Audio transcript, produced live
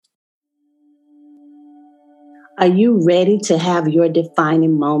Are you ready to have your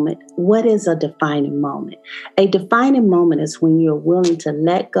defining moment? What is a defining moment? A defining moment is when you're willing to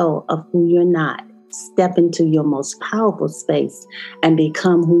let go of who you're not, step into your most powerful space, and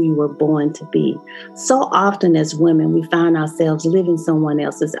become who you were born to be. So often, as women, we find ourselves living someone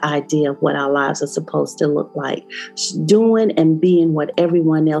else's idea of what our lives are supposed to look like, doing and being what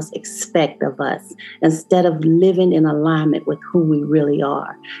everyone else expects of us, instead of living in alignment with who we really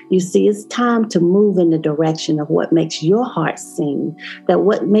are. You see, it's time to move in the direction of what makes your heart sing, that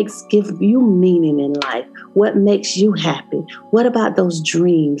what makes give you meaning in life, what makes you happy. What about those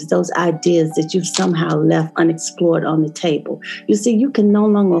dreams, those ideas that you've somehow left unexplored on the table? You see, you can no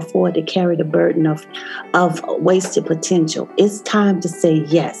longer afford to carry the burden of wasted potential. It's time to say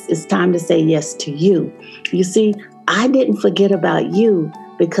yes. It's time to say yes to you. You see, I didn't forget about you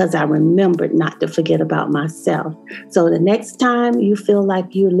because I remembered not to forget about myself. So the next time you feel like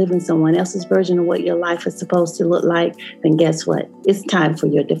you're living someone else's version of what your life is supposed to look like, then guess what? It's time for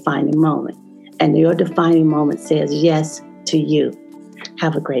your defining moment. And your defining moment says yes to you.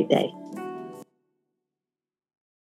 Have a great day.